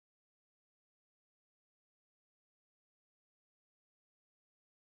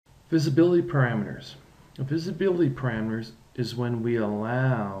Visibility parameters. Visibility parameters is when we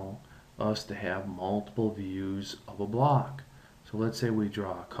allow us to have multiple views of a block. So let's say we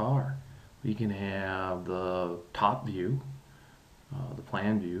draw a car. We can have the top view, the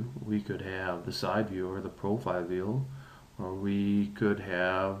plan view. We could have the side view or the profile view, or we could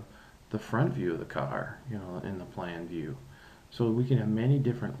have the front view of the car, in the plan view. So we can have many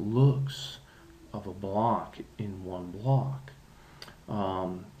different looks of a block in one block.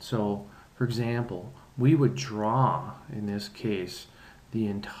 So, for example, we would draw, in this case,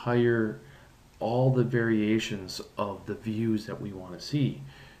 all the variations of the views that we want to see.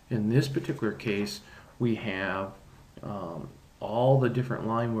 In this particular case, we have all the different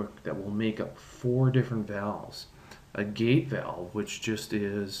line work that will make up 4 different valves. A gate valve, which just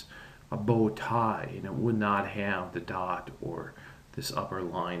is a bow tie, and it would not have the dot or this upper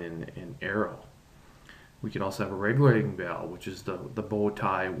line and arrow. We could also have a regulating valve, which is the bow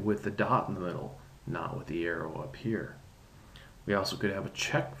tie with the dot in the middle, not with the arrow up here. We also could have a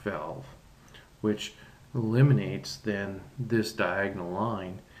check valve, which eliminates then this diagonal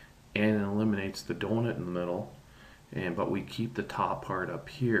line and eliminates the donut in the middle, but we keep the top part up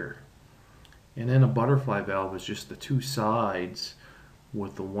here. And then a butterfly valve is just the 2 sides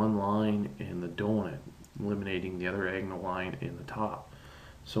with the one line and the donut, eliminating the other diagonal line in the top.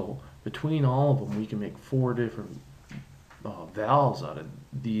 So between all of them, we can make 4 different valves out of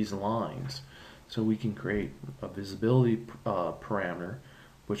these lines. So we can create a visibility parameter,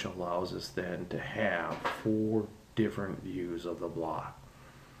 which allows us then to have 4 different views of the block.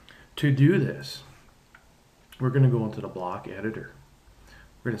 To do this, we're going to go into the block editor.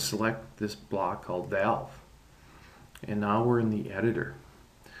 We're going to select this block called valve. And now we're in the editor.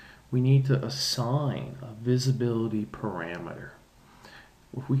 We need to assign a visibility parameter.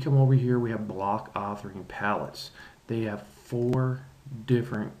 If we come over here, we have block authoring palettes. They have 4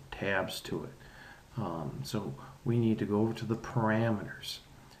 different tabs to it. So we need to go over to the parameters.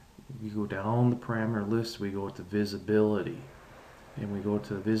 We go down the parameter list, we go to visibility. And we go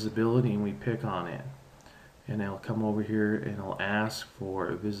to visibility and we pick on it. And it'll come over here and it'll ask for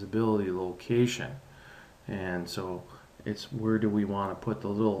a visibility location. And so it's where do we want to put the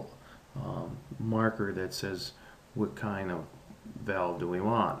little marker that says what kind of valve do we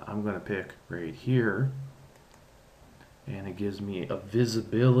want. I'm going to pick right here, and it gives me a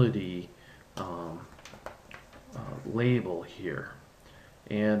visibility label here.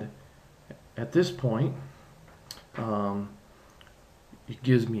 And at this point, it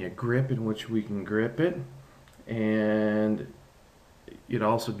gives me a grip in which we can grip it, and it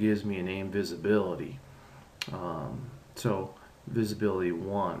also gives me a name, visibility. So visibility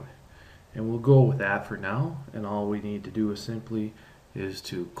 1. And we'll go with that for now, and all we need to do is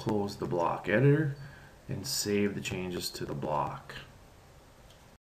to close the block editor and save the changes to the block.